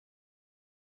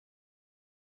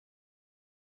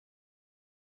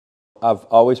I've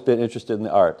always been interested in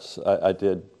the arts. I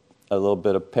did a little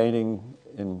bit of painting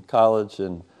in college,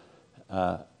 and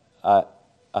I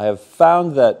have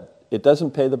found that it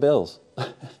doesn't pay the bills.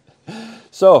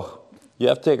 So you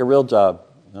have to take a real job.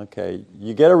 Okay,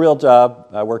 you get a real job.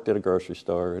 I worked at a grocery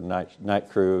store, a night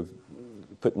crew,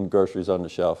 putting groceries on the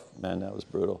shelf. Man, that was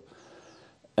brutal.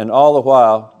 And all the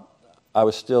while, I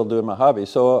was still doing my hobby.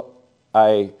 So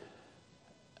I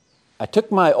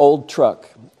took my old truck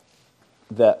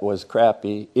that was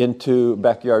crappy into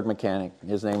backyard mechanic.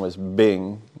 His name was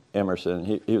Bing Emerson.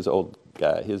 He was an old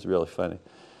guy. He was really funny.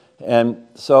 And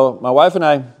so my wife and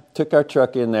I took our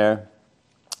truck in there,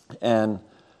 and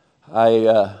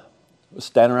I was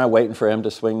standing around waiting for him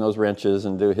to swing those wrenches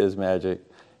and do his magic.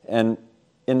 And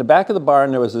in the back of the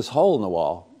barn, there was this hole in the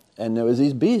wall, and there was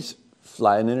these bees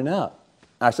flying in and out.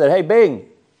 I said, "Hey, Bing,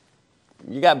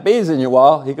 you got bees in your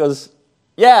wall?" He goes,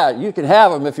 "Yeah, you can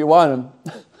have them if you want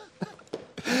them."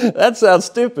 That sounds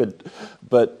stupid,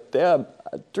 but damn,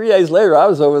 3 days later, I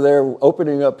was over there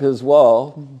opening up his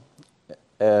wall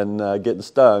and getting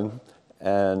stung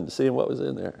and seeing what was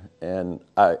in there. And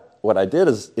what I did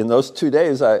is, in those 2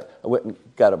 days, I went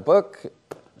and got a book.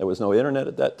 There was no internet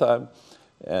at that time.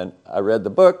 And I read the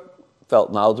book,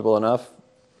 felt knowledgeable enough,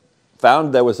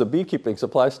 found there was a beekeeping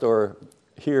supply store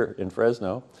here in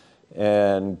Fresno,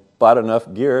 and bought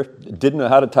enough gear. Didn't know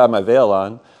how to tie my veil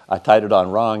on. I tied it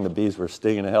on wrong. The bees were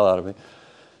stinging the hell out of me.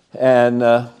 And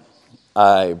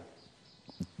I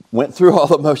went through all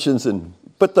the motions and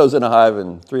put those in a hive,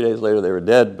 and 3 days later they were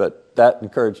dead. But that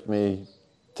encouraged me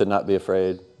to not be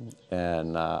afraid.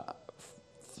 And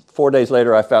 4 days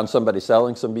later, I found somebody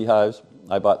selling some beehives.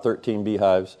 I bought 13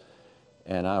 beehives,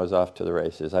 and I was off to the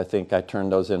races. I think I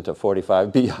turned those into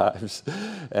 45 beehives,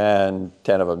 and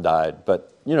 10 of them died.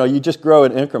 But, you know, you just grow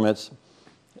in increments.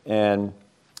 And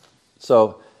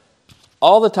so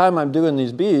all the time I'm doing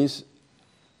these bees,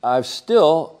 I've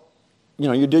still, you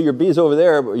know, you do your bees over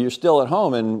there, but you're still at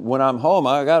home. And when I'm home,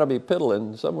 I got to be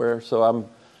piddling somewhere. So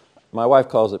my wife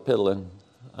calls it piddling.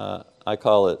 I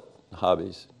call it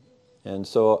hobbies. And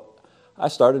so I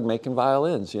started making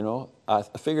violins, you know. I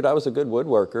figured I was a good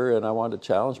woodworker, and I wanted to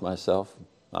challenge myself.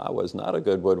 I was not a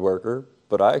good woodworker,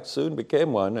 but I soon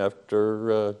became one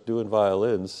after doing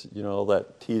violins, you know, all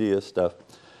that tedious stuff.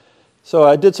 So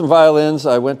I did some violins.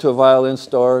 I went to a violin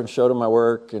store and showed them my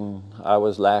work, and I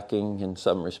was lacking in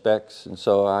some respects. And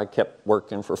so I kept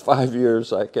working for 5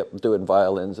 years. I kept doing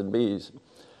violins and bees.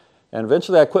 And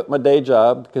eventually I quit my day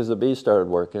job because the bees started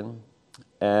working.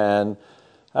 And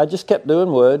I just kept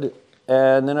doing wood.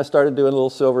 And then I started doing a little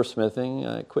silversmithing.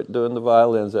 I quit doing the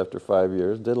violins after 5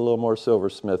 years, did a little more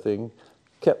silversmithing,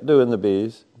 kept doing the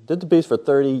bees. Did the bees for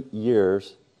 30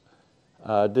 years.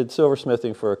 Did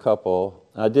silversmithing for a couple.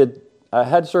 I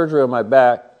had surgery on my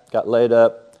back, got laid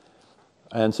up,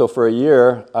 and so for a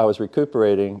year I was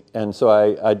recuperating, and so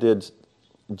I did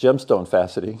gemstone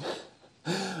faceting.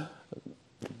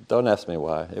 Don't ask me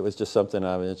why. It was just something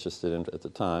I was interested in at the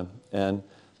time. And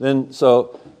then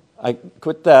so I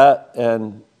quit that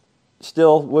and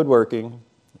still woodworking,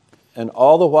 and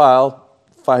all the while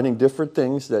finding different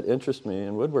things that interest me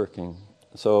in woodworking.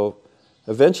 So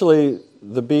eventually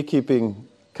the beekeeping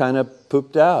kind of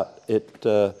pooped out. It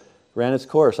ran its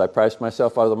course. I priced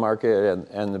myself out of the market,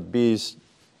 and the bees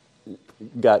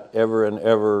got ever and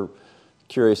ever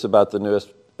curious about the newest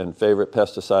and favorite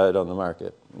pesticide on the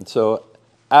market. And so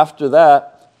after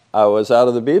that, I was out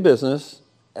of the bee business,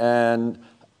 and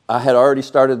I had already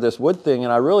started this wood thing,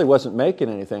 and I really wasn't making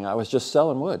anything. I was just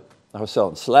selling wood. I was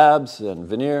selling slabs and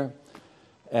veneer,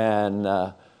 and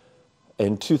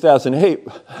in 2008,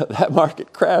 that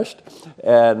market crashed,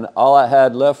 and all I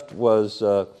had left was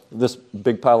this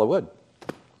big pile of wood.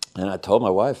 And I told my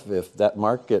wife, if that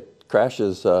market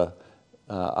crashes,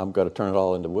 I'm going to turn it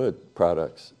all into wood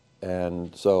products.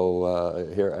 And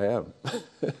so here I am,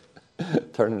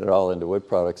 turning it all into wood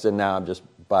products. And now I'm just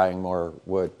buying more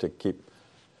wood to keep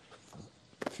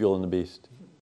fueling the beast.